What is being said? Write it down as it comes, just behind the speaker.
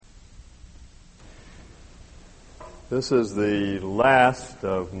This is the last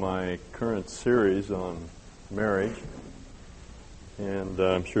of my current series on marriage, and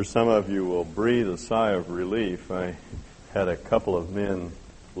I'm sure some of you will breathe a sigh of relief. I had a couple of men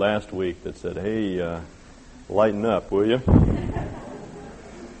last week that said, "Hey, lighten up, will you?"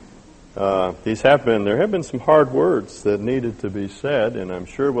 There have been some hard words that needed to be said, and I'm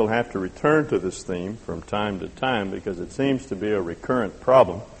sure we'll have to return to this theme from time to time because it seems to be a recurrent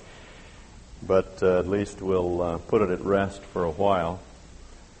problem. But at least we'll put it at rest for a while.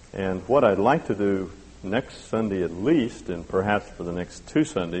 And what I'd like to do next Sunday at least, and perhaps for the next 2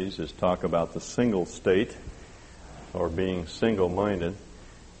 Sundays, is talk about the single state, or being single-minded.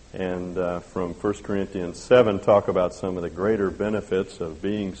 And from 1 Corinthians 7, talk about some of the greater benefits of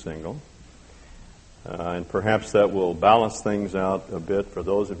being single. And perhaps that will balance things out a bit for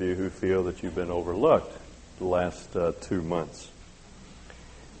those of you who feel that you've been overlooked the last 2 months.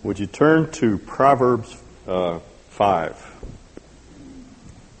 Would you turn to Proverbs 5?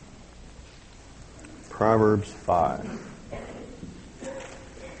 Proverbs 5.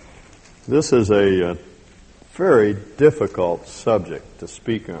 This is a very difficult subject to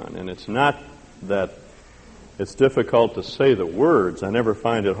speak on, and it's not that it's difficult to say the words. I never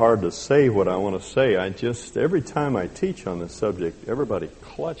find it hard to say what I want to say. Every time I teach on this subject, everybody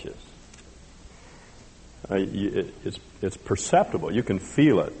clutches. It's perceptible. You can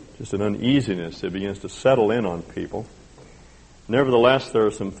feel it. Just an uneasiness that begins to settle in on people. Nevertheless, there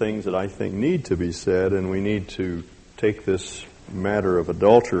are some things that I think need to be said, and we need to take this matter of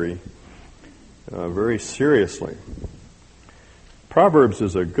adultery very seriously. Proverbs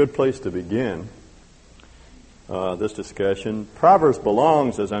is a good place to begin this discussion. Proverbs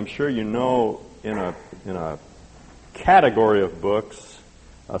belongs, as I'm sure you know, in a category of books,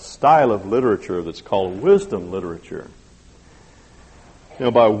 a style of literature that's called wisdom literature. You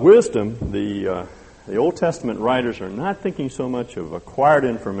know, by wisdom, the Old Testament writers are not thinking so much of acquired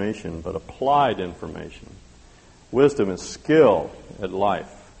information, but applied information. Wisdom is skill at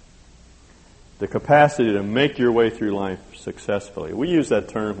life, the capacity to make your way through life successfully. We use that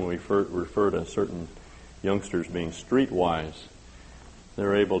term when we refer to certain youngsters being streetwise.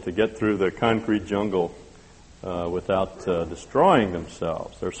 They're able to get through the concrete jungle without destroying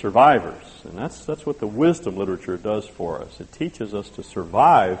themselves. They're survivors, and that's what the wisdom literature does for us. It teaches us to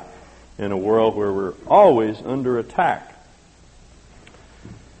survive in a world where we're always under attack.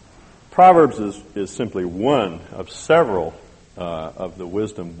 Proverbs is simply one of several of the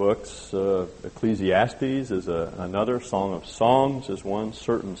wisdom books. Ecclesiastes is another. Song of Songs is one.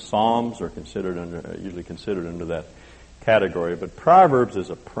 Certain Psalms are usually considered under that category, but Proverbs is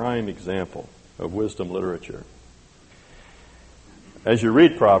a prime example of wisdom literature. As you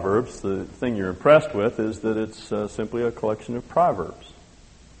read Proverbs, the thing you're impressed with is that it's simply a collection of proverbs,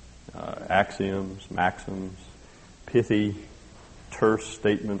 axioms, maxims, pithy, terse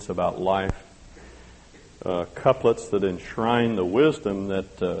statements about life, couplets that enshrine the wisdom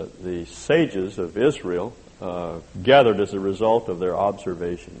that the sages of Israel gathered as a result of their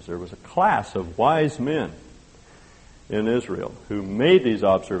observations. There was a class of wise men in Israel who made these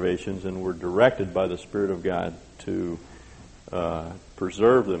observations and were directed by the Spirit of God to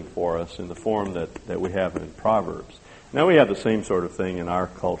preserve them for us in the form that we have in Proverbs. Now we have the same sort of thing in our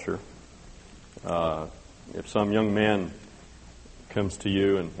culture. If some young man comes to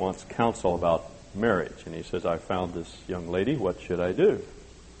you and wants counsel about marriage, and he says, "I found this young lady, what should I do?"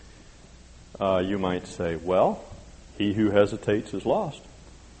 You might say, "Well, he who hesitates is lost."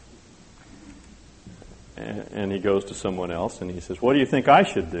 And he goes to someone else and he says, "What do you think I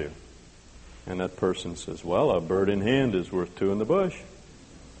should do?" And that person says, "Well, a bird in hand is worth 2 in the bush."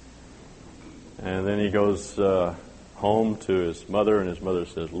 And then he goes home to his mother, and his mother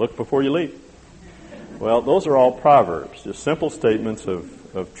says, "Look before you leap." Well, those are all proverbs, just simple statements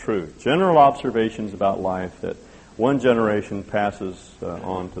of truth, general observations about life that one generation passes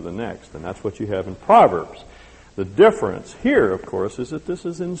on to the next. And that's what you have in Proverbs. The difference here, of course, is that this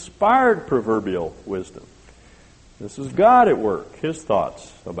is inspired proverbial wisdom. This is God at work, His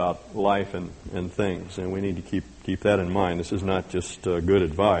thoughts about life and things, and we need to keep that in mind. This is not just good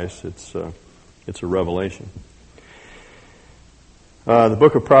advice; it's a revelation. The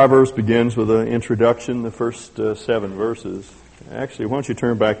book of Proverbs begins with an introduction, the first 7 verses. Actually, why don't you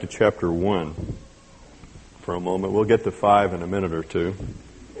turn back to chapter 1 for a moment? We'll get to 5 in a minute or two.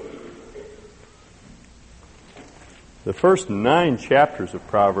 The first 9 chapters of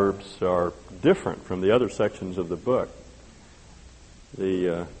Proverbs are different from the other sections of the book.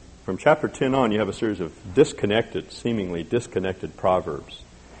 From chapter 10 on, you have a series of seemingly disconnected proverbs.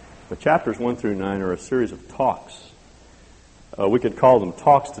 But chapters 1 through 9 are a series of talks. We could call them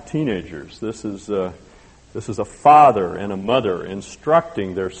talks to teenagers. This is This is a father and a mother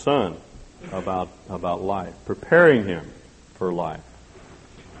instructing their son about life, preparing him for life.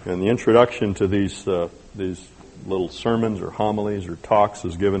 And the introduction to these little sermons or homilies or talks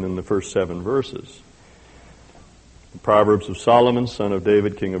is given in the first 7 verses. The Proverbs of Solomon, son of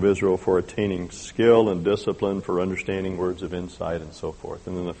David, king of Israel, for attaining skill and discipline, for understanding words of insight, and so forth.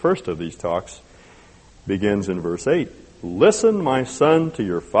 And then the first of these talks begins in verse 8. Listen, my son, to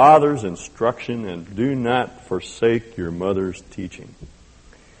your father's instruction, and do not forsake your mother's teaching.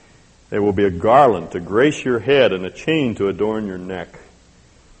 There will be a garland to grace your head and a chain to adorn your neck.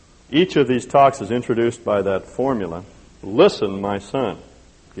 Each of these talks is introduced by that formula. Listen, my son.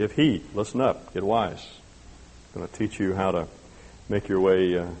 Give heed. Listen up. Get wise. I'm going to teach you how to make your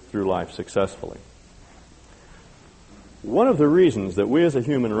way through life successfully. One of the reasons that we as a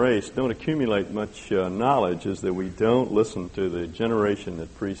human race don't accumulate much knowledge is that we don't listen to the generation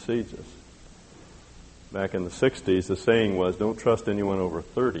that precedes us. Back in the 60s, the saying was, don't trust anyone over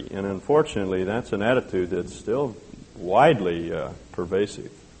 30. And unfortunately, that's an attitude that's still widely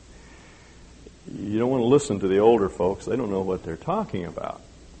pervasive. You don't want to listen to the older folks. They don't know what they're talking about.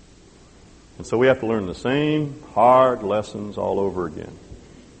 And so we have to learn the same hard lessons all over again.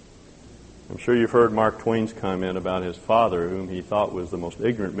 I'm sure you've heard Mark Twain's comment about his father, whom he thought was the most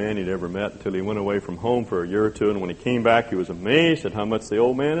ignorant man he'd ever met until he went away from home for a year or two, and when he came back, he was amazed at how much the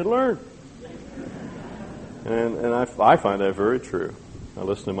old man had learned. And I find that very true. I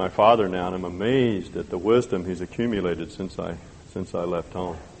listen to my father now, and I'm amazed at the wisdom he's accumulated since I left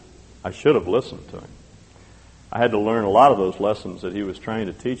home. I should have listened to him. I had to learn a lot of those lessons that he was trying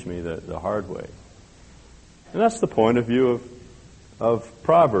to teach me the hard way. And that's the point of view of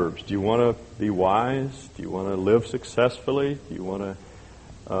Proverbs. Do you want to be wise? Do you want to live successfully? Do you want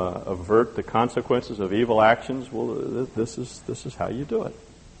to avert the consequences of evil actions? Well, this is how you do it.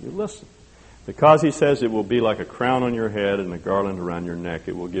 You listen. Because he says it will be like a crown on your head and a garland around your neck.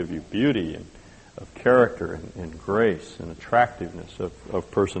 It will give you beauty and of character and grace and attractiveness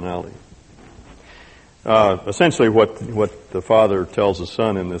of personality. Essentially what the father tells the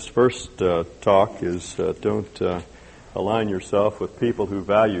son in this first talk is don't align yourself with people who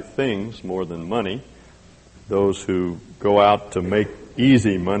value things more than money, those who go out to make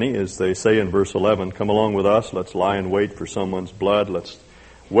easy money, as they say in verse 11, come along with us, let's lie in wait for someone's blood, let's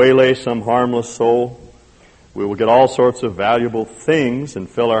waylay some harmless soul. We will get all sorts of valuable things and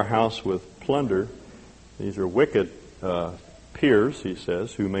fill our house with plunder. These are wicked peers, he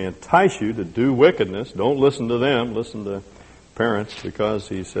says, who may entice you to do wickedness. Don't listen to them. Listen to parents, because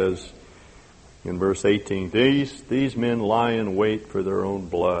he says in verse 18, these men lie in wait for their own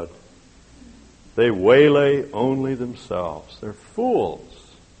blood. They waylay only themselves. They're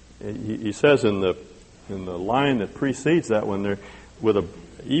fools. He says in the line that precedes that, when they're with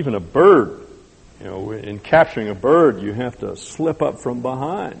even a bird, in capturing a bird, you have to slip up from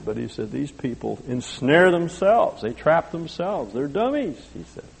behind. But he said these people ensnare themselves. They trap themselves. They're dummies, he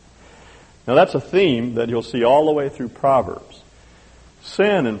said. Now that's a theme that you'll see all the way through Proverbs.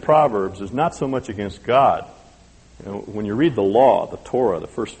 Sin in Proverbs is not so much against God. When you read the law, the Torah, the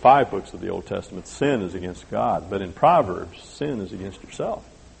first 5 books of the Old Testament, sin is against God. But in Proverbs, sin is against yourself.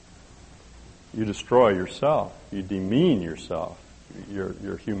 You destroy yourself. You demean yourself.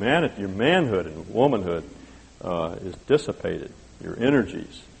 Your humanity, your manhood and womanhood is dissipated. Your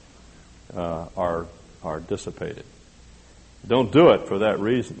energies are dissipated. Don't do it for that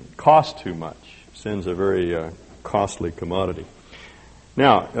reason. It costs too much. Sin's a very costly commodity.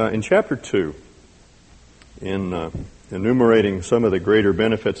 Now, in chapter 2, in enumerating some of the greater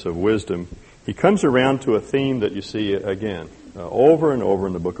benefits of wisdom, he comes around to a theme that you see again over and over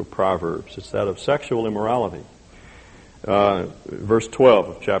in the book of Proverbs. It's that of sexual immorality. Verse 12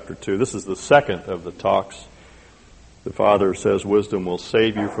 of chapter 2. This is the second of the talks. The father says wisdom will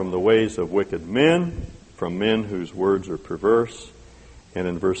save you from the ways of wicked men, from men whose words are perverse. And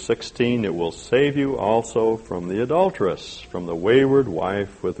in verse 16, it will save you also from the adulteress, from the wayward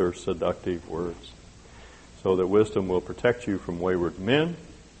wife with her seductive words. So that wisdom will protect you from wayward men,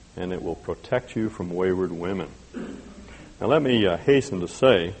 and it will protect you from wayward women. Now let me hasten to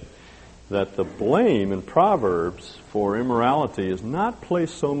say that the blame in Proverbs for immorality is not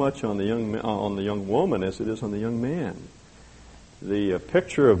placed so much on the young woman as it is on the young man. The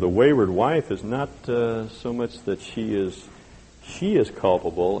picture of the wayward wife is not so much that she is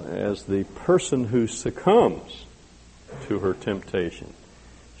culpable as the person who succumbs to her temptation.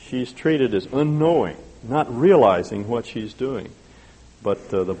 She's treated as unknowing, not realizing what she's doing. But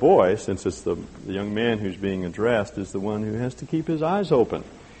the boy, since it's the young man who's being addressed, is the one who has to keep his eyes open.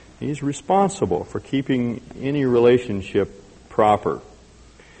 He's responsible for keeping any relationship proper.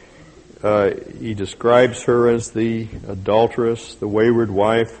 he describes her as the adulteress, the wayward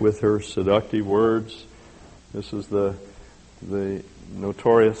wife with her seductive words. This is the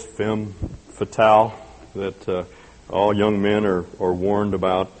notorious femme fatale that all young men are warned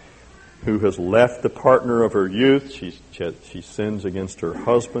about, who has left the partner of her youth. She sins against her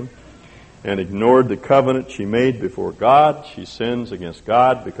husband and ignored the covenant she made before God. She sins against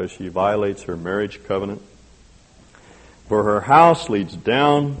God because she violates her marriage covenant. For her house leads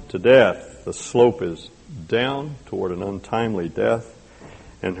down to death. The slope is down toward an untimely death,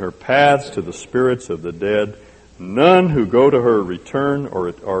 and her paths to the spirits of the dead. None who go to her return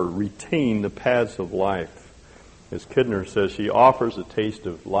or retain the paths of life. As Kidner says, she offers a taste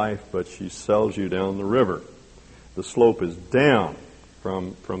of life, but she sells you down the river. The slope is down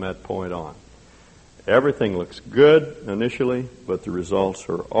from that point on. Everything looks good initially, but the results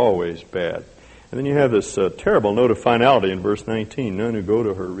are always bad. And then you have this terrible note of finality in verse 19, none who go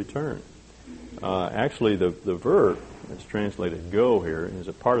to her return. Actually, the verb that's translated go here is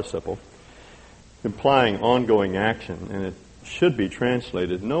a participle, implying ongoing action, and it should be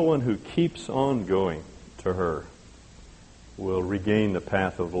translated, no one who keeps on going to her will regain the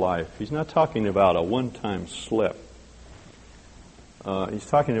path of life. He's not talking about a one-time slip. He's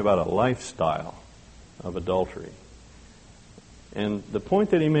talking about a lifestyle of adultery. And the point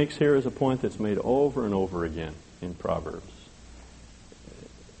that he makes here is a point that's made over and over again in Proverbs.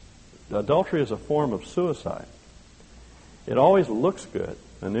 Adultery is a form of suicide. It always looks good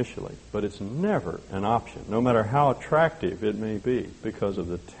initially, but it's never an option, no matter how attractive it may be, because of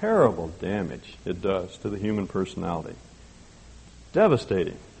the terrible damage it does to the human personality.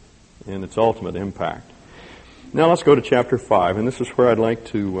 Devastating in its ultimate impact. Now let's go to chapter 5, and this is where I'd like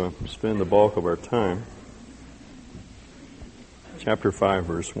to spend the bulk of our time. Chapter 5,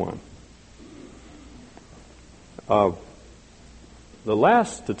 verse 1. The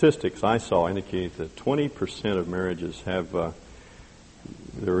last statistics I saw indicate that 20% of marriages have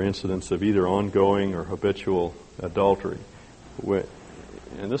their incidents of either ongoing or habitual adultery.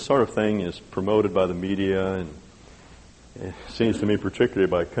 And this sort of thing is promoted by the media, and it seems to me particularly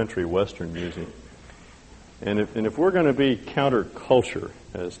by country western music. And if we're going to be counterculture,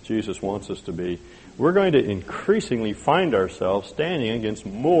 as Jesus wants us to be, we're going to increasingly find ourselves standing against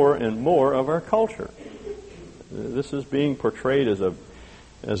more and more of our culture. This is being portrayed as a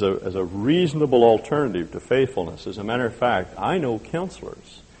reasonable alternative to faithfulness. As a matter of fact, I know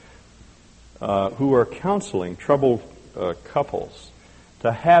counselors who are counseling troubled couples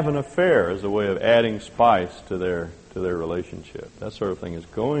to have an affair as a way of adding spice to their relationship. That sort of thing is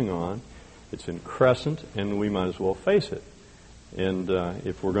going on. It's incessant, and we might as well face it. And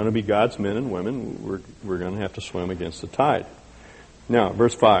if we're going to be God's men and women, we're going to have to swim against the tide. Now,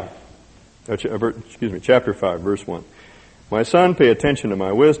 chapter 5, verse 1. My son, pay attention to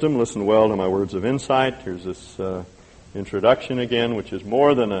my wisdom, listen well to my words of insight. Here's this introduction again, which is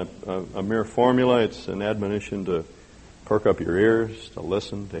more than a mere formula. It's an admonition to perk up your ears, to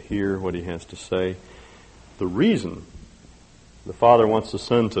listen, to hear what he has to say. The reason the father wants the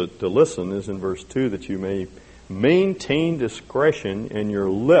son to listen is in verse 2, that you may maintain discretion and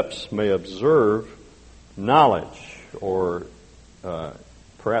your lips may observe knowledge, or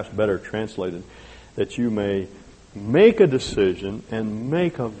perhaps better translated, that you may make a decision and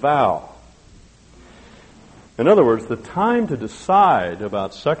make a vow. In other words, the time to decide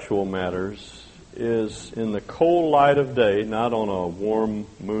about sexual matters is in the cold light of day, not on a warm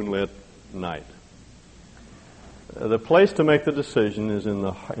moonlit night. The place to make the decision is in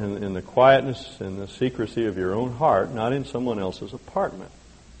the quietness and the secrecy of your own heart, not in someone else's apartment.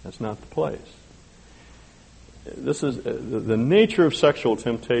 That's not the place. This is the nature of sexual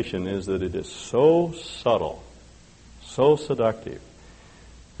temptation, is that it is so subtle, so seductive,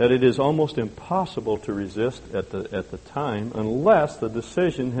 that it is almost impossible to resist at the time unless the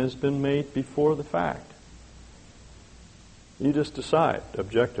decision has been made before the fact. You just decide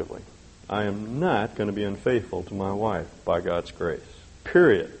objectively, I am not going to be unfaithful to my wife by God's grace.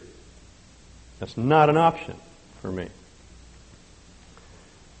 Period. That's not an option for me.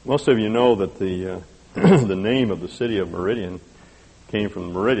 Most of you know that the the name of the city of Meridian came from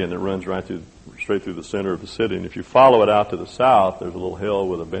the meridian that runs straight through the center of the city. And if you follow it out to the south, there's a little hill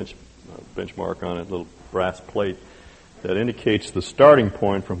with a benchmark on it, a little brass plate that indicates the starting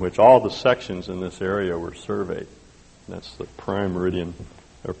point from which all the sections in this area were surveyed. That's the prime meridian,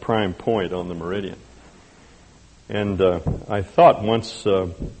 or prime point on the meridian. And I thought once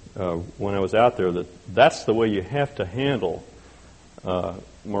when I was out there that's the way you have to handle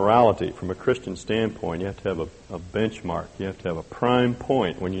morality from a Christian standpoint. You have to have a benchmark. You have to have a prime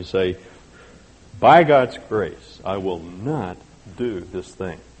point when you say, by God's grace, I will not do this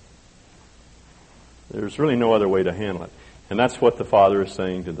thing. There's really no other way to handle it. And that's what the Father is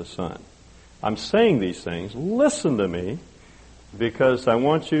saying to the Son. I'm saying these things, listen to me, because I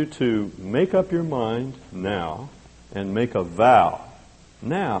want you to make up your mind now and make a vow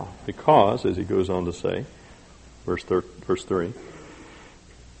now, because, as he goes on to say, verse 3,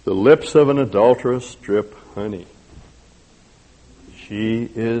 the lips of an adulteress drip honey. She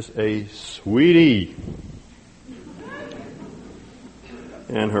is a sweetie,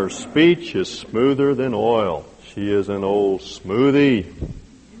 and her speech is smoother than oil. She is an old smoothie.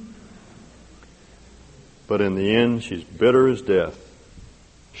 But in the end, she's bitter as death,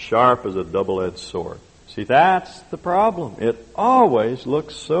 sharp as a double-edged sword. See, that's the problem. It always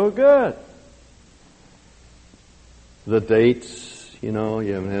looks so good. The dates, you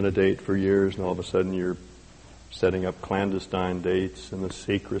haven't had a date for years, and all of a sudden you're setting up clandestine dates, and the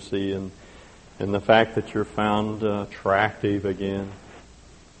secrecy, and the fact that you're found attractive again.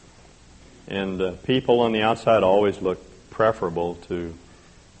 And people on the outside always look preferable to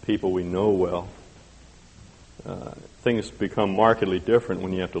people we know well. Things become markedly different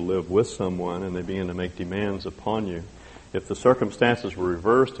when you have to live with someone and they begin to make demands upon you. If the circumstances were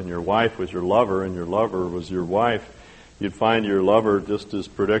reversed and your wife was your lover and your lover was your wife, you'd find your lover just as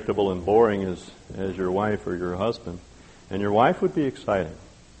predictable and boring as your wife or your husband. And your wife would be exciting.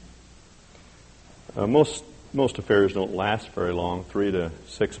 Most affairs don't last very long, 3 to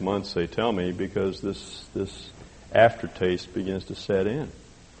 6 months, they tell me, because this aftertaste begins to set in.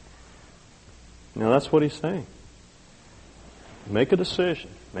 Now that's what he's saying. Make a decision.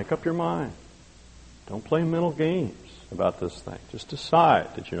 Make up your mind. Don't play mental games about this thing. Just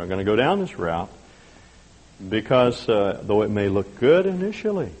decide that you're not going to go down this route because though it may look good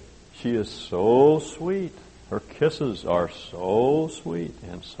initially, she is so sweet. Her kisses are so sweet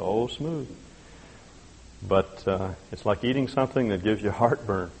and so smooth. But it's like eating something that gives you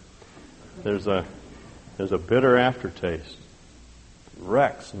heartburn. There's a bitter aftertaste. It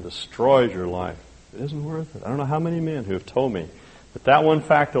wrecks and destroys your life. It isn't worth it. I don't know how many men who have told me that one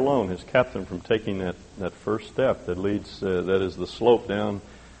fact alone has kept them from taking that first step that leads, that is the slope down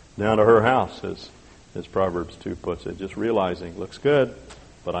to her house, as Proverbs 2 puts it. Just realizing, looks good,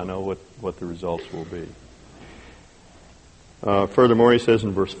 but I know what the results will be. Furthermore, he says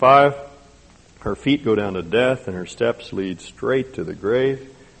in verse 5, her feet go down to death and her steps lead straight to the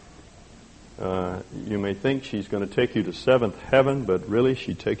grave. You may think she's going to take you to seventh heaven, but really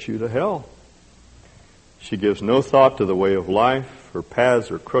she takes you to hell. She gives no thought to the way of life. Her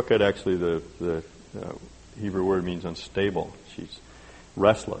paths are crooked. Actually, the Hebrew word means unstable. She's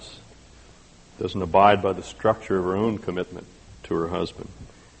restless. Doesn't abide by the structure of her own commitment to her husband.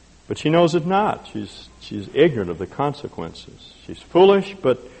 But she knows it not. She's ignorant of the consequences. She's foolish,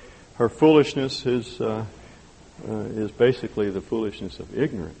 but her foolishness is basically the foolishness of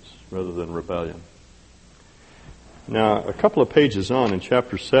ignorance rather than rebellion. Now, a couple of pages on in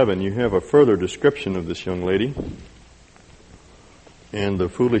chapter 7, you have a further description of this young lady and the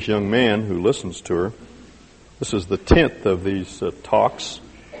foolish young man who listens to her. This is the 10th of these talks.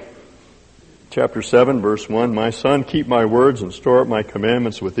 Chapter 7, verse 1, my son, keep my words and store up my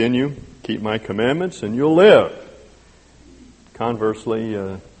commandments within you. Keep my commandments and you'll live.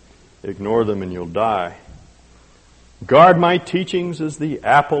 Conversely, ignore them and you'll die. Guard my teachings as the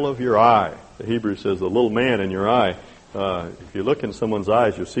apple of your eye. The Hebrew says the little man in your eye. If you look in someone's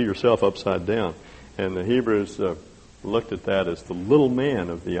eyes, you'll see yourself upside down. And the Hebrews looked at that as the little man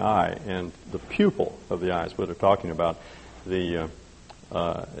of the eye and the pupil of the eye is what they're talking about.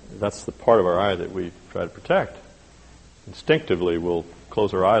 That's the part of our eye that we try to protect. Instinctively, we'll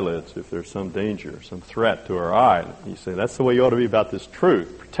close our eyelids if there's some danger, some threat to our eye. You say, that's the way you ought to be about this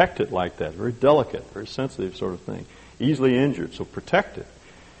truth. Protect it like that. Very delicate, very sensitive sort of thing. Easily injured, so protect it.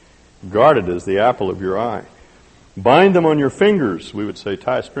 Guard it as the apple of your eye. Bind them on your fingers. We would say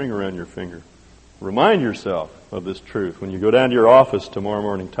tie a string around your finger. Remind yourself of this truth. When you go down to your office tomorrow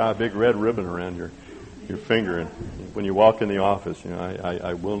morning, tie a big red ribbon around your finger. And when you walk in the office,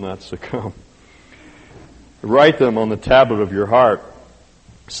 I will not succumb. Write them on the tablet of your heart.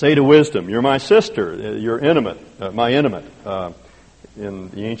 Say to wisdom, you're my sister, you're intimate, my intimate.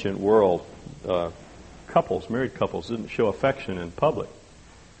 In the ancient world, married couples didn't show affection in public.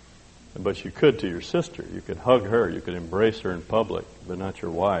 But you could to your sister. You could hug her. You could embrace her in public, but not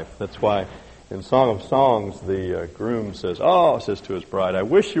your wife. That's why in Song of Songs, the groom says to his bride, I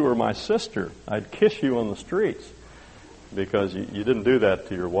wish you were my sister. I'd kiss you on the streets. Because you didn't do that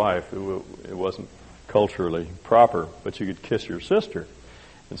to your wife. It wasn't culturally proper, but you could kiss your sister.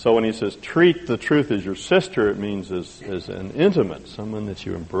 And so when he says, treat the truth as your sister, it means as an intimate, someone that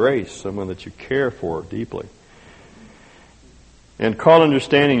you embrace, someone that you care for deeply. And call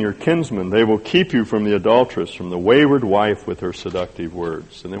understanding your kinsmen. They will keep you from the adulteress, from the wayward wife with her seductive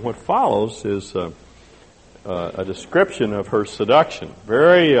words. And then what follows is a description of her seduction,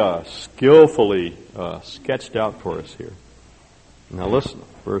 very skillfully sketched out for us here. Now listen,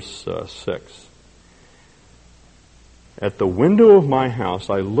 verse 6. At the window of my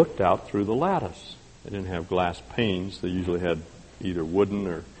house I looked out through the lattice. They didn't have glass panes. They usually had either wooden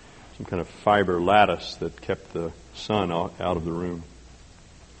or some kind of fiber lattice that kept the sun out of the room.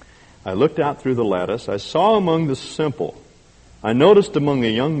 I looked out through the lattice. I saw among the simple. I noticed among the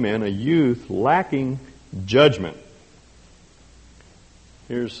young men a youth lacking judgment.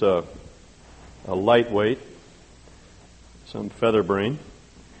 Here's a lightweight, some featherbrain,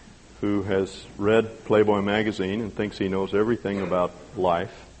 who has read Playboy magazine and thinks he knows everything about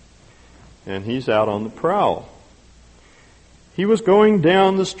life. And he's out on the prowl. He was going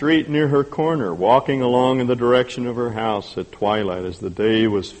down the street near her corner, walking along in the direction of her house at twilight as the day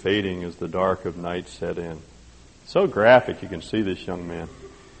was fading, as the dark of night set in. So graphic, you can see this young man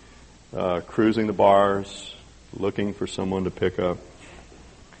cruising the bars, looking for someone to pick up.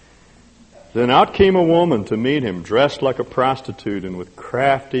 Then out came a woman to meet him, dressed like a prostitute and with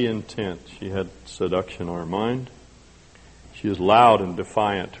crafty intent. She had seduction on her mind. She is loud and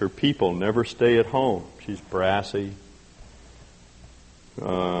defiant. Her people never stay at home. She's brassy,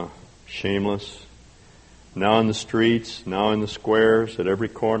 shameless. Now in the streets, now in the squares, at every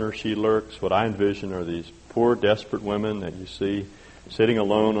corner she lurks. What I envision are these poor, desperate women that you see sitting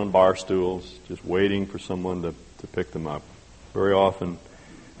alone on bar stools, just waiting for someone to pick them up. Very often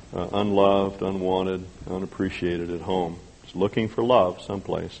unloved, unwanted, unappreciated at home. Just looking for love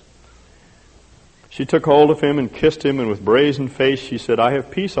someplace. She took hold of him and kissed him, and with brazen face she said, I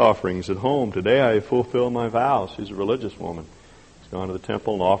have peace offerings at home. Today I fulfill my vows. She's a religious woman. She's gone to the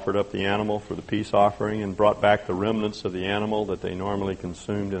temple and offered up the animal for the peace offering and brought back the remnants of the animal that they normally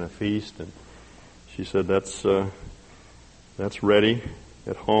consumed in a feast. And she said, that's ready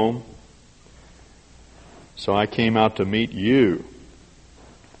at home. So I came out to meet you.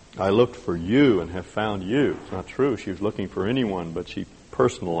 I looked for you and have found you. It's not true. She was looking for anyone, but she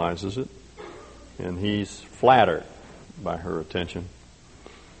personalizes it. And he's flattered by her attention.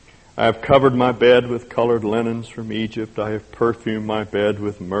 I have covered my bed with colored linens from Egypt. I have perfumed my bed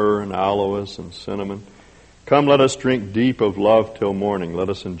with myrrh and aloes and cinnamon. Come, let us drink deep of love till morning. Let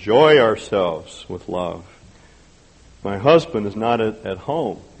us enjoy ourselves with love. My husband is not at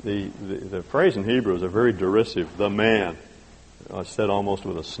home. The phrase in Hebrew is a very derisive, the man. I said almost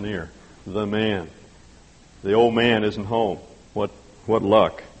with a sneer. The man. The old man isn't home. What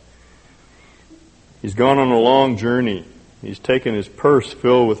luck. He's gone on a long journey. He's taken his purse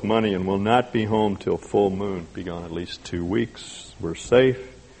filled with money and will not be home till full moon. Be gone at least 2 weeks. We're safe.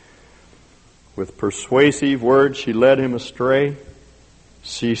 With persuasive words, she led him astray.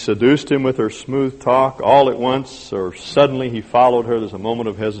 She seduced him with her smooth talk. All at once, or suddenly, he followed her. There's a moment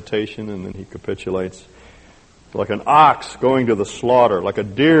of hesitation, and then he capitulates. Like an ox going to the slaughter, like a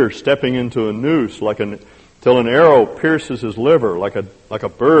deer stepping into a noose, till an arrow pierces his liver, like a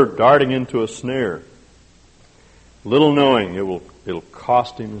bird darting into a snare. Little knowing it'll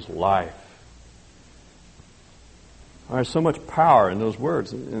cost him his life. There's so much power in those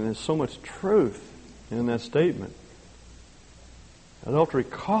words, and there's so much truth in that statement. Adultery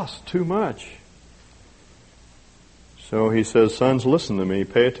costs too much. So he says, sons, listen to me.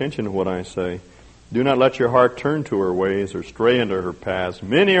 Pay attention to what I say. Do not let your heart turn to her ways or stray into her paths.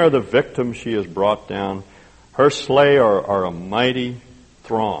 Many are the victims she has brought down. Her slay are a mighty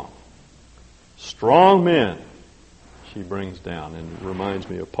throng. Strong men she brings down. And it reminds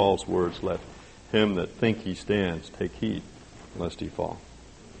me of Paul's words, let him that think he stands take heed lest he fall.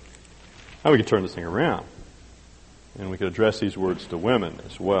 Now we can turn this thing around. And we could address these words to women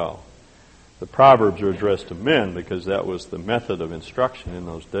as well. The Proverbs are addressed to men because that was the method of instruction in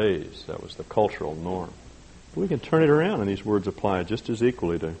those days. That was the cultural norm. But we can turn it around, and these words apply just as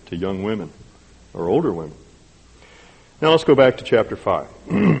equally to young women or older women. Now let's go back to chapter 5.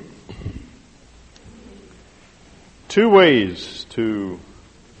 2 ways to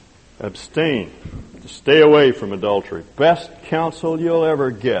abstain, to stay away from adultery. Best counsel you'll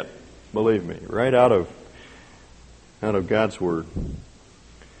ever get, believe me, right out of God's Word.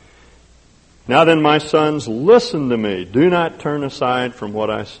 Now then, my sons, listen to me. Do not turn aside from what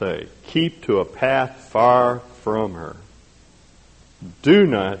I say. Keep to a path far from her. Do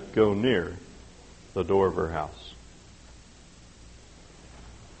not go near the door of her house.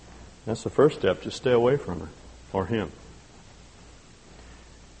 That's the first step. Just stay away from her or him.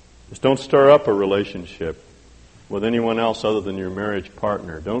 Just don't stir up a relationship with anyone else other than your marriage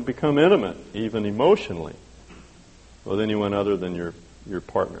partner. Don't become intimate, even emotionally, with anyone other than your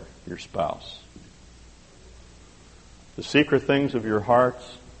partner, your spouse. The secret things of your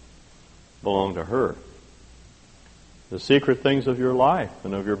hearts belong to her. The secret things of your life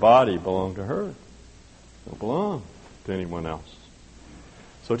and of your body belong to her. They don't belong to anyone else.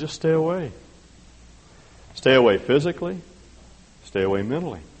 So just stay away. Stay away physically. Stay away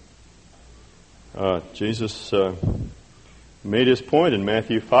mentally. Jesus made his point in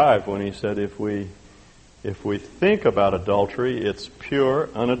Matthew 5 when he said, if we think about adultery, it's pure,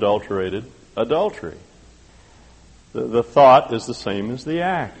 unadulterated adultery. The thought is the same as the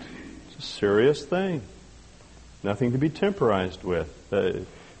act. It's a serious thing. Nothing to be temporized with.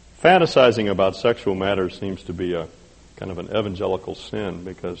 Fantasizing about sexual matters seems to be a kind of an evangelical sin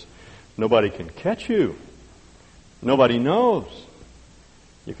because nobody can catch you. Nobody knows.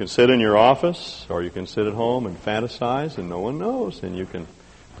 You can sit in your office or you can sit at home and fantasize and no one knows. And you can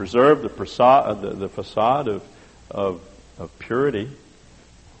preserve the facade of purity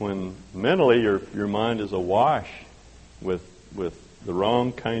when mentally your mind is awash with the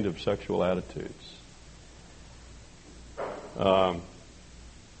wrong kind of sexual attitudes.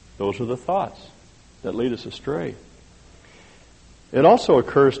 Those are the thoughts that lead us astray. It also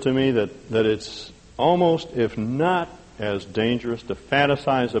occurs to me that it's almost, if not as dangerous, to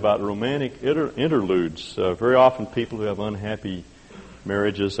fantasize about romantic interludes. Very often people who have unhappy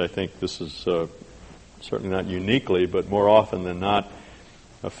marriages, I think this is certainly not uniquely, but more often than not,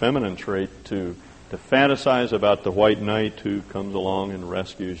 a feminine trait to fantasize about the white knight who comes along and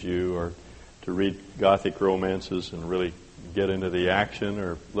rescues you, or to read gothic romances and really get into the action,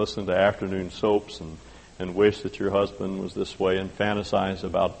 or listen to afternoon soaps and wish that your husband was this way and fantasize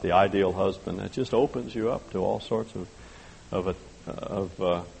about the ideal husband. It just opens you up to all sorts of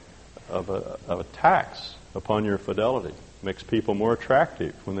attacks upon your fidelity. Makes people more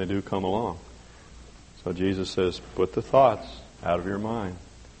attractive when they do come along. So Jesus says, put the thoughts out of your mind.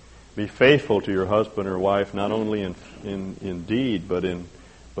 Be faithful to your husband or wife, not only in deed, but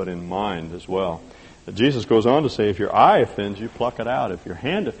in mind as well. Jesus goes on to say, if your eye offends you, pluck it out. If your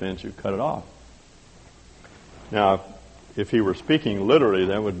hand offends you, cut it off. Now, if he were speaking literally,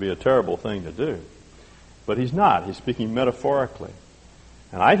 that would be a terrible thing to do. But he's not. He's speaking metaphorically.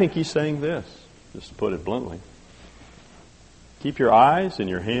 And I think he's saying this, just to put it bluntly. Keep your eyes and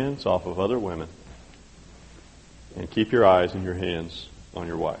your hands off of other women. And keep your eyes and your hands on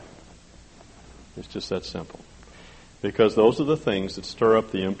your wife. It's just that simple. Because those are the things that stir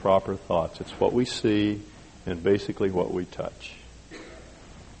up the improper thoughts. It's what we see and basically what we touch.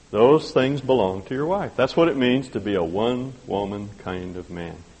 Those things belong to your wife. That's what it means to be a one-woman kind of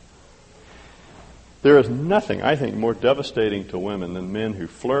man. There is nothing, I think, more devastating to women than men who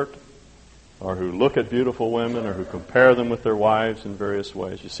flirt or who look at beautiful women or who compare them with their wives in various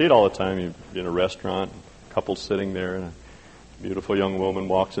ways. You see it all the time. You're in a restaurant, a couple sitting there, and a beautiful young woman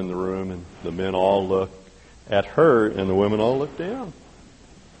walks in the room, and the men all look at her, and the women all look down.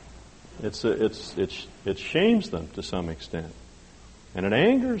 It shames them to some extent, and it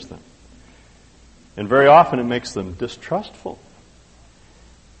angers them, and very often it makes them distrustful.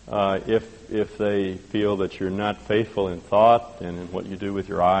 If they feel that you're not faithful in thought and in what you do with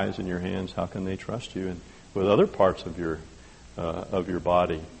your eyes and your hands, how can they trust you and with other parts of your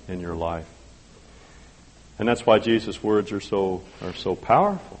body and your life? And that's why Jesus' words are so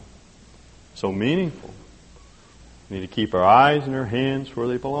powerful, so meaningful. We need to keep our eyes and our hands where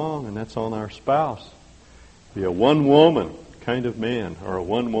they belong, and that's on our spouse. Be a one-woman kind of man, or a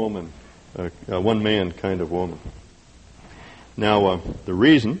one-man kind of woman. Now, the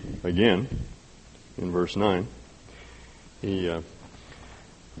reason, again, in verse 9, he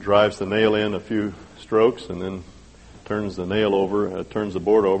drives the nail in a few strokes and then turns the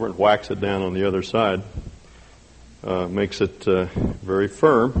board over and whacks it down on the other side. Makes it very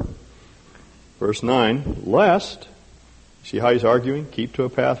firm. Verse 9, lest, see how he's arguing? Keep to a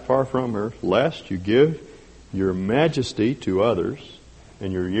path far from her, lest you give your majesty to others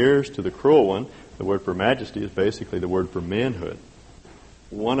and your years to the cruel one. The word for majesty is basically the word for manhood.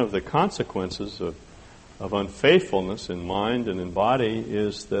 One of the consequences of unfaithfulness in mind and in body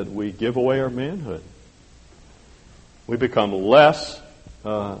is that we give away our manhood. We become less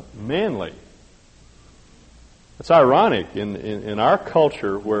manly. It's ironic in our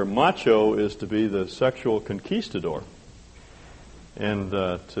culture where macho is to be the sexual conquistador and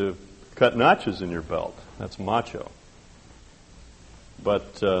to cut notches in your belt. That's macho.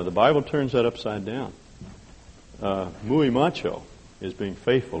 But the Bible turns that upside down. Muy macho is being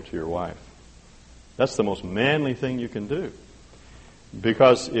faithful to your wife. That's the most manly thing you can do.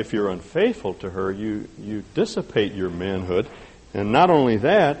 Because if you're unfaithful to her, you dissipate your manhood. And not only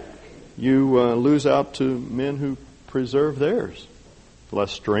that, you lose out to men who preserve theirs.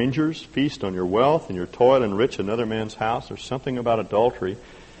 Lest strangers feast on your wealth and your toil enrich another man's house. There's something about adultery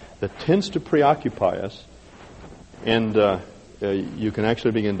that tends to preoccupy us. And you can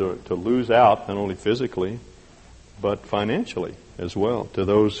actually begin to lose out, not only physically, but financially as well, to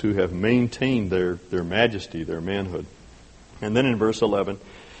those who have maintained their majesty, their manhood. And then in verse 11,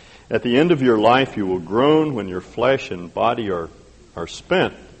 at the end of your life you will groan when your flesh and body are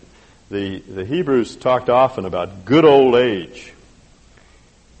spent. The Hebrews talked often about good old age.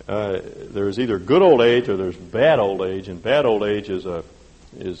 There's either good old age or there's bad old age, and bad old age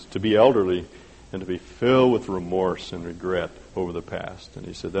is to be elderly and to be filled with remorse and regret over the past. And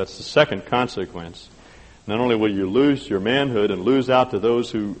he said that's the second consequence. Not only will you lose your manhood and lose out to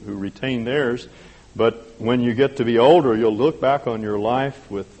those who retain theirs, but when you get to be older, you'll look back on your life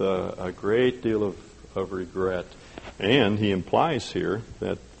with a great deal of regret. And he implies here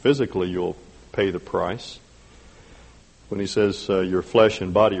that physically you'll pay the price. When he says your flesh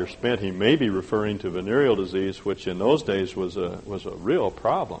and body are spent, he may be referring to venereal disease, which in those days was a real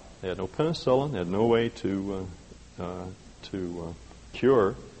problem. They had no penicillin, they had no way to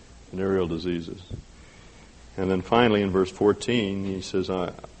cure venereal diseases. And then finally in verse 14, he says,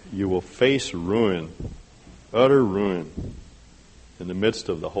 you will face ruin, utter ruin, in the midst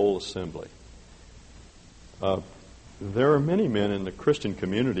of the whole assembly. There are many men in the Christian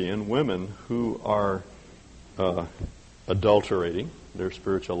community and women who are adulterating their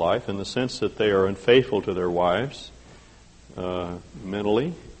spiritual life in the sense that they are unfaithful to their wives,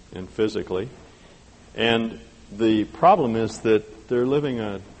 mentally and physically. And the problem is that they're living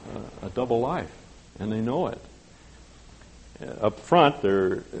a double life, and they know it. Up front,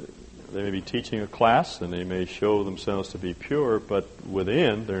 they may be teaching a class, and they may show themselves to be pure, but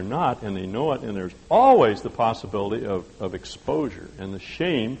within, they're not, and they know it, and there's always the possibility of exposure and the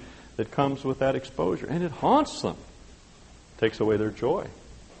shame that comes with that exposure. And it haunts them. It takes away their joy.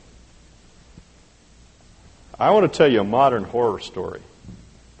 I want to tell you a modern horror story.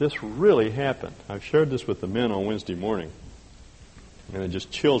 This really happened. I've shared this with the men on Wednesday morning, and it just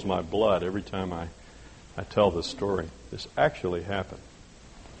chills my blood every time I tell this story. This actually happened.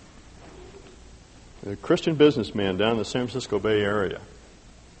 A Christian businessman down in the San Francisco Bay Area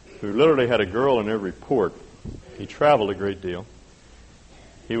who literally had a girl in every port. He traveled a great deal.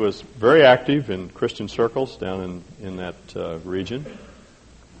 He was very active in Christian circles down in that region.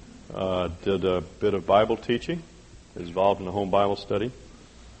 Did a bit of Bible teaching. Was involved in the home Bible study.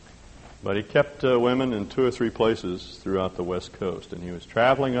 But he kept women in 2 or 3 places throughout the West Coast. And he was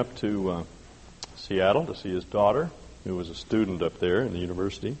traveling up to Seattle to see his daughter, who was a student up there in the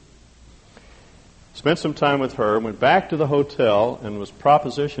university. Spent some time with her, went back to the hotel, and was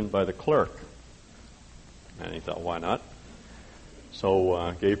propositioned by the clerk. And he thought, why not?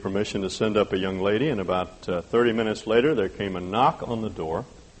 So gave permission to send up a young lady, and about 30 minutes later there came a knock on the door,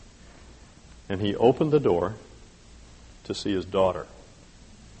 and he opened the door to see his daughter,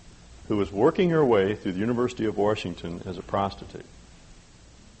 who was working her way through the University of Washington as a prostitute.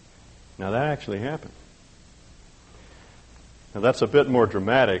 Now that actually happened. Now that's a bit more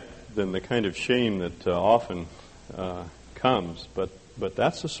dramatic than the kind of shame that often comes, but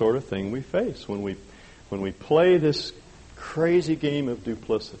that's the sort of thing we face when we play this crazy game of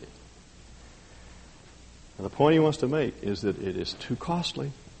duplicity. And the point he wants to make is that it is too costly.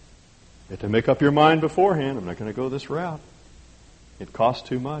 You have to make up your mind beforehand. I'm not going to go this route. It costs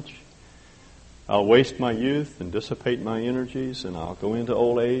too much. I'll waste my youth and dissipate my energies, and I'll go into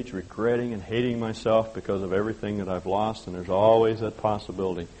old age regretting and hating myself because of everything that I've lost, and there's always that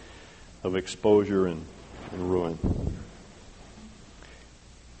possibility of exposure and ruin.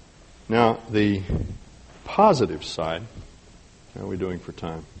 Now, the positive side, how are we doing for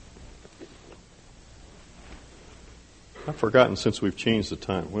time? I've forgotten since we've changed the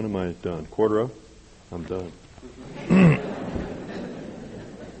time. When am I done? 1:15? I'm done.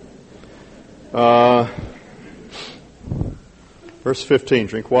 Verse 15,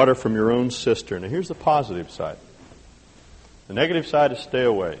 drink water from your own cistern. Now here's the positive side. The negative side is stay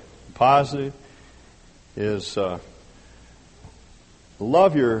away. The positive is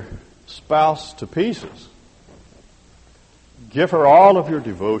love your spouse to pieces. Give her all of your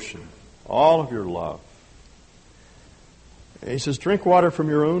devotion, all of your love. He says, drink water from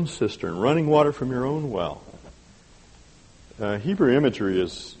your own cistern, running water from your own well. Hebrew imagery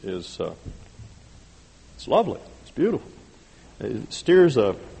is it's lovely. It's beautiful. It steers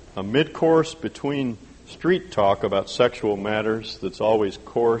a mid-course between street talk about sexual matters that's always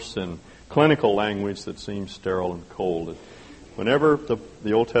coarse and clinical language that seems sterile and cold. Whenever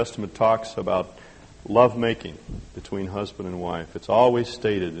the Old Testament talks about lovemaking between husband and wife, it's always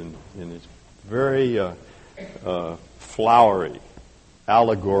stated in this very flowery,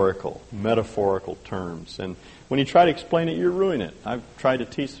 allegorical, metaphorical terms. And when you try to explain it, you ruin it. I've tried to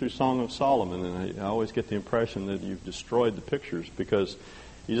teach through Song of Solomon, and I always get the impression that you've destroyed the pictures, because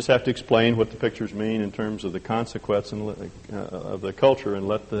you just have to explain what the pictures mean in terms of the consequence of the culture, and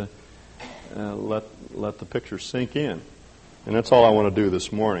let the picture sink in. And that's all I want to do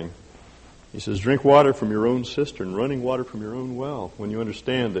this morning. He says, drink water from your own cistern, running water from your own well. When you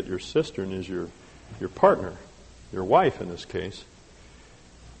understand that your cistern is your partner, your wife in this case,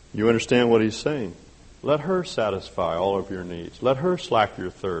 you understand what he's saying. Let her satisfy all of your needs. Let her slack your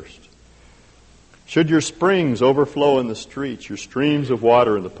thirst. Should your springs overflow in the streets, your streams of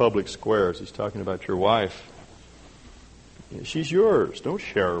water in the public squares, he's talking about your wife, she's yours. Don't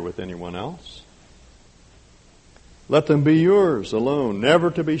share her with anyone else. Let them be yours alone,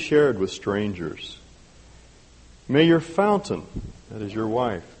 never to be shared with strangers. May your fountain, that is your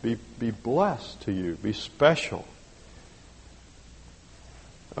wife, be blessed to you, be special.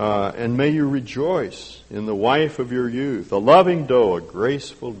 And may you rejoice in the wife of your youth, a loving doe, a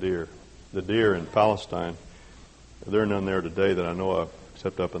graceful deer. The deer in Palestine, there are none there today that I know of,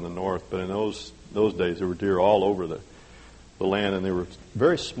 except up in the north. But in those days, there were deer all over the land, and they were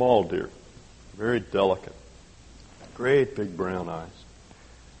very small deer, very delicate, great big brown eyes.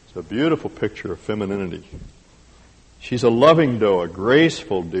 It's a beautiful picture of femininity. She's a loving doe, a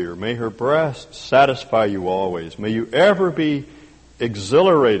graceful deer. May her breast satisfy you always. May you ever be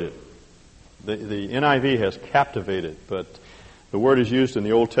exhilarated. The NIV has captivated, but the word is used in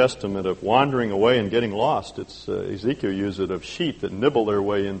the Old Testament of wandering away and getting lost. It's Ezekiel used it of sheep that nibble their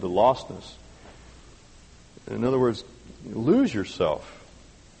way into lostness. In other words, lose yourself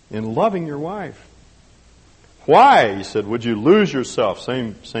in loving your wife. Why, he said, would you lose yourself?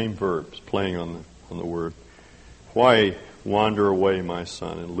 Same verbs playing on the word. Why wander away, my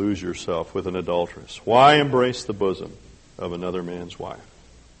son, and lose yourself with an adulteress? Why embrace the bosom of another man's wife?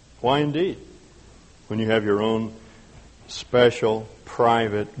 Why indeed? When you have your own special,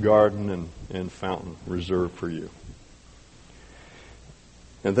 private garden and fountain reserved for you.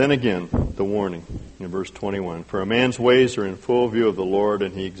 And then again, the warning in verse 21. For a man's ways are in full view of the Lord,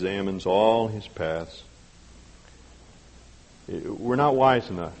 and he examines all his paths. We're not wise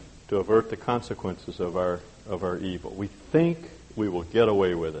enough to avert the consequences of our evil. We think we will get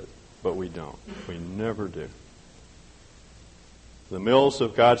away with it, but we don't. We never do. The mills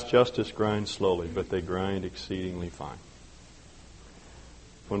of God's justice grind slowly, but they grind exceedingly fine.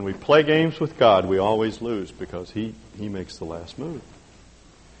 When we play games with God, we always lose because He makes the last move.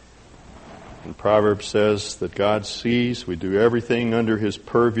 And Proverbs says that God sees, we do everything under His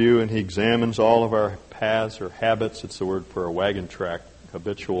purview, and He examines all of our paths or habits. It's the word for a wagon track,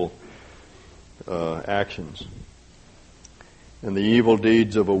 habitual actions. And the evil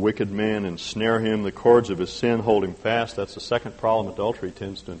deeds of a wicked man ensnare him. The cords of his sin hold him fast. That's the second problem. Adultery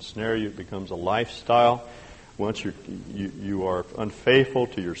tends to ensnare you. It becomes a lifestyle. Once you are unfaithful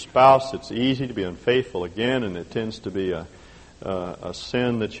to your spouse, it's easy to be unfaithful again, and it tends to be a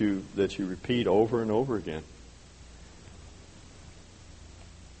sin that you repeat over and over again.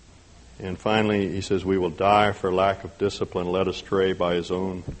 And finally, he says, we will die for lack of discipline, led astray by his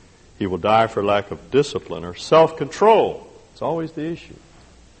own. He will die for lack of discipline or self-control. It's always the issue.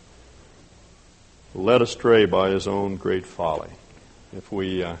 Led astray by his own great folly. If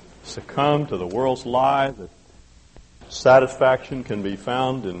we succumb to the world's lie that satisfaction can be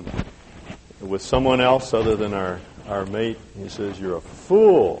found with someone else other than our mate, he says, you're a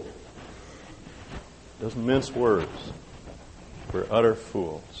fool. Doesn't mince words. We're utter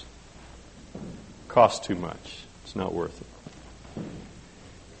fools. Costs too much. It's not worth it.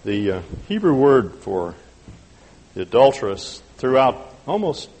 The Hebrew word for the adulteress throughout,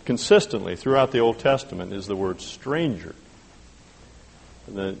 almost consistently throughout the Old Testament, is the word stranger.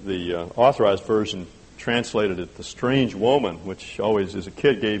 The Authorized Version translated it the strange woman, which always, as a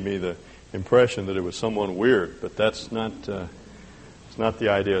kid, gave me the impression that it was someone weird. But that's not. It's not the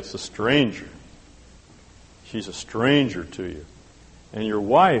idea. It's a stranger. She's a stranger to you, and your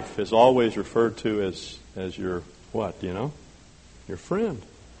wife is always referred to as your what? Do you know? Your friend.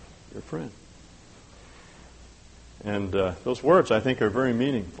 Your friend. And those words, I think, are very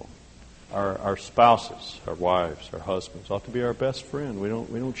meaningful. Our spouses, our wives, our husbands ought to be our best friend. We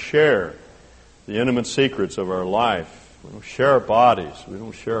don't share the intimate secrets of our life. We don't share our bodies. We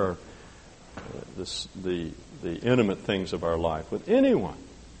don't share the intimate things of our life with anyone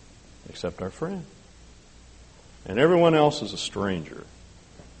except our friend. And everyone else is a stranger.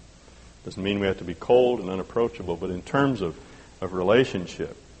 Doesn't mean we have to be cold and unapproachable, but in terms of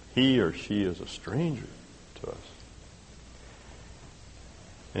relationship, he or she is a stranger to us.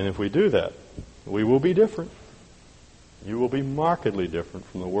 And if we do that, We will be different. You will be markedly different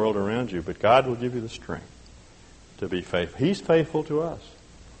from the world around you, but God will give you the strength to be faithful. He's faithful to us.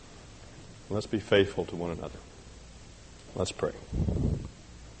 Let's be faithful to one another. Let's pray.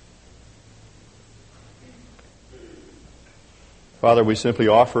 Father, we simply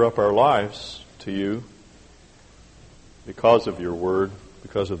offer up our lives to you because of your word,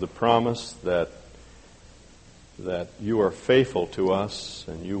 because of the promise that you are faithful to us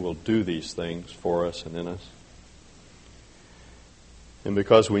and you will do these things for us and in us. And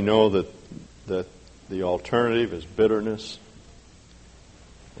because we know that the alternative is bitterness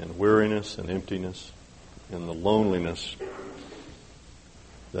and weariness and emptiness and the loneliness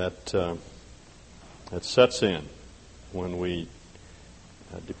that sets in when we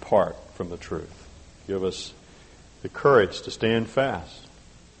depart from the truth. Give us the courage to stand fast.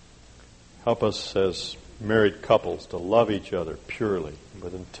 Help us as married couples to love each other purely,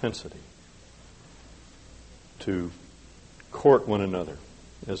 with intensity, to court one another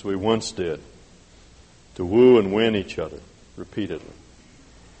as we once did, to woo and win each other repeatedly,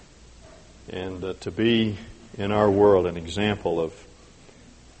 and to be in our world an example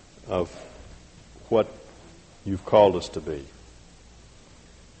of what you've called us to be.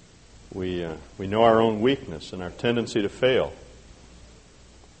 We know our own weakness and our tendency to fail.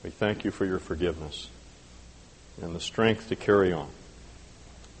 We thank you for your forgiveness and the strength to carry on.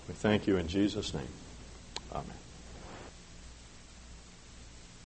 We thank you in Jesus' name. Amen.